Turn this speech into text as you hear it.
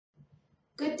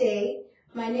Good day,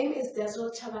 my name is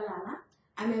Dazziryl Chabalala.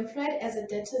 I'm employed as a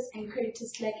debtors and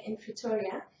creditors clerk in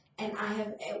Pretoria, and I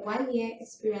have a 1-year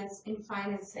experience in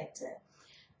finance sector.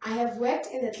 I have worked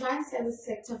in the client service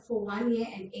sector for 1 year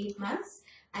and 8 months.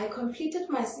 I completed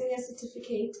my senior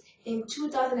certificate in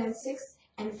 2006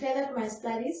 and furthered my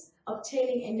studies,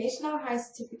 obtaining a national high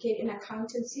certificate in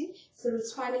accountancy through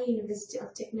Tshwane University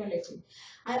of Technology.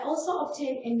 I also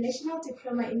obtained a national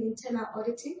diploma in internal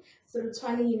auditing through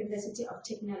Tshwane University of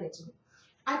Technology.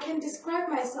 I can describe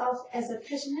myself as a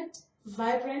passionate,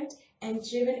 vibrant, and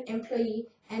driven employee,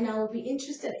 and I will be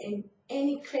interested in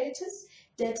any creditors,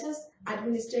 debtors,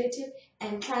 administrative,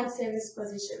 and client service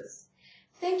positions.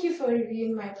 Thank you for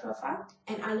reviewing my profile,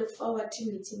 and I look forward to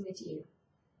meeting with you.